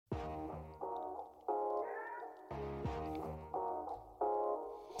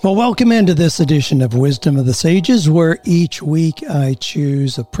Well, welcome into this edition of Wisdom of the Sages, where each week I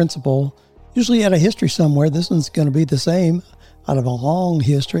choose a principle, usually out of history somewhere. This one's going to be the same, out of a long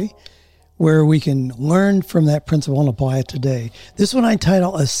history, where we can learn from that principle and apply it today. This one I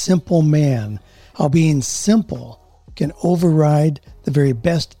title A Simple Man, how being simple can override the very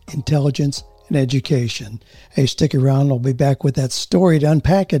best intelligence and education. Hey, stick around. I'll be back with that story to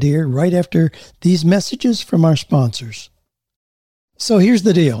unpack it here right after these messages from our sponsors. So here's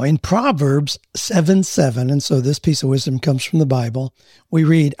the deal. In Proverbs 7:7, and so this piece of wisdom comes from the Bible, we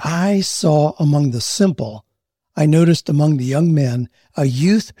read, I saw among the simple, I noticed among the young men, a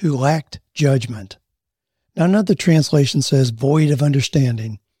youth who lacked judgment. Now, another translation says, void of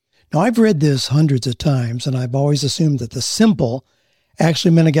understanding. Now, I've read this hundreds of times, and I've always assumed that the simple actually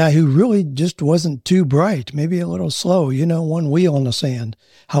meant a guy who really just wasn't too bright, maybe a little slow, one wheel in the sand.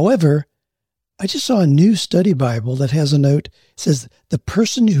 However, I just saw a new study Bible that has a note. It says, the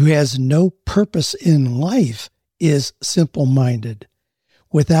person who has no purpose in life is simple-minded.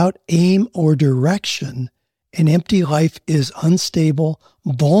 Without aim or direction, an empty life is unstable,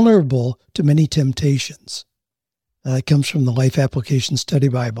 vulnerable to many temptations. That comes from the Life Application Study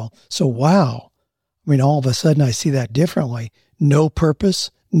Bible. So, wow. All of a sudden I see that differently. No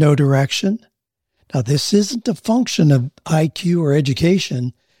purpose, no direction. Now, this isn't a function of IQ or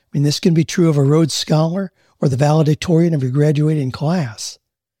education. This can be true of a Rhodes Scholar or the valedictorian of your graduating class.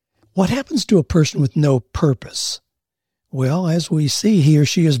 What happens to a person with no purpose? Well, as we see, he or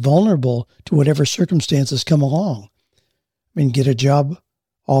she is vulnerable to whatever circumstances come along. Get a job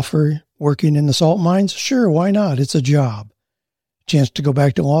offer working in the salt mines? Sure, why not? It's a job. Chance to go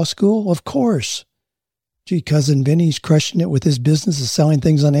back to law school? Of course. Gee, Cousin Vinny's crushing it with his business of selling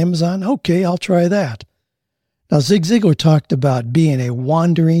things on Amazon? Okay, I'll try that. Now, Zig Ziglar talked about being a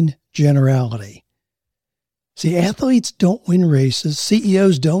wandering generality. See, athletes don't win races.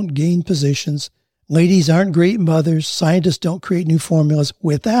 CEOs don't gain positions. Ladies aren't great mothers. Scientists don't create new formulas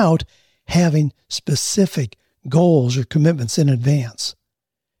without having specific goals or commitments in advance.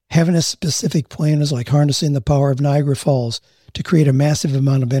 Having a specific plan is like harnessing the power of Niagara Falls to create a massive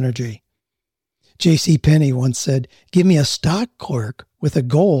amount of energy. J.C. Penney once said, give me a stock clerk with a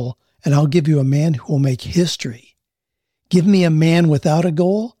goal and I'll give you a man who will make history. Give me a man without a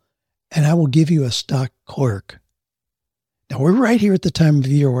goal, and I will give you a stock clerk. Now, we're right here at the time of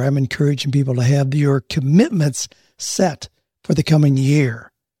year where I'm encouraging people to have your commitments set for the coming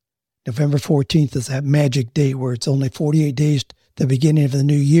year. November 14th is that magic date where it's only 48 days to the beginning of the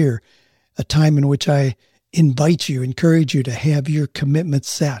new year, a time in which I invite you, encourage you to have your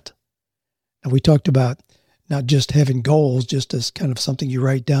commitments set. Now, we talked about not just having goals, just as kind of something you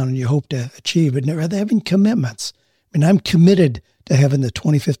write down and you hope to achieve, but rather having commitments. I'm committed to having the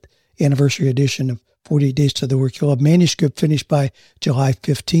 25th anniversary edition of 48 Days to the Work You Love manuscript finished by July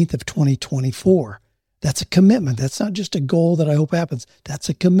 15th of 2024. That's a commitment. That's not just a goal that I hope happens. That's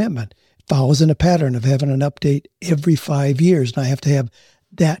a commitment. It follows in a pattern of having an update every 5 years, and I have to have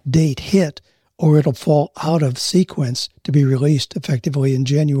that date hit or it'll fall out of sequence to be released effectively in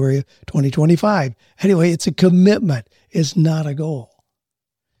January of 2025. Anyway, it's a commitment. It's not a goal.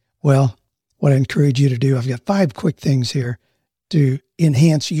 Well, what I encourage you to do, I've got 5 quick things here to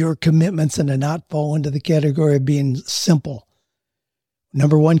enhance your commitments and to not fall into the category of being simple.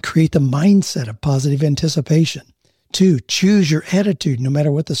 Number 1, create the mindset of positive anticipation. 2, choose your attitude no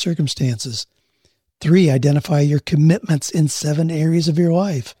matter what the circumstances. 3, identify your commitments in 7 areas of your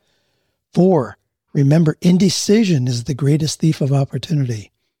life. 4, remember indecision is the greatest thief of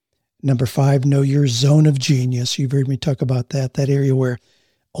opportunity. Number 5, know your zone of genius. You've heard me talk about that area where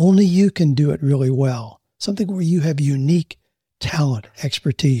only you can do it really well. Something where you have unique talent,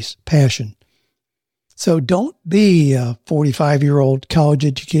 expertise, passion. So don't be a 45-year-old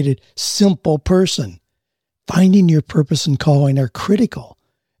college-educated, simple person. Finding your purpose and calling are critical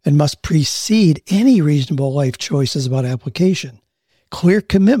and must precede any reasonable life choices about application. Clear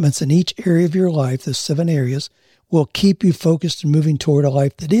commitments in each area of your life, the 7 areas, will keep you focused and moving toward a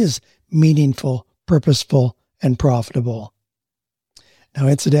life that is meaningful, purposeful, and profitable. Now,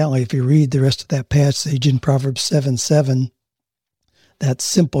 incidentally, if you read the rest of that passage in Proverbs 7:7, that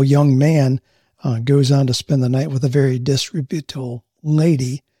simple young man goes on to spend the night with a very disreputable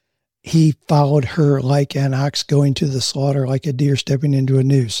lady. He followed her like an ox going to the slaughter, like a deer stepping into a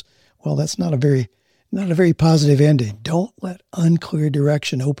noose. Well, that's not a very positive ending. Don't let unclear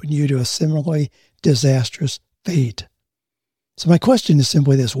direction open you to a similarly disastrous fate. So my question is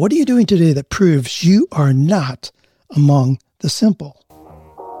simply this: what are you doing today that proves you are not among the simple?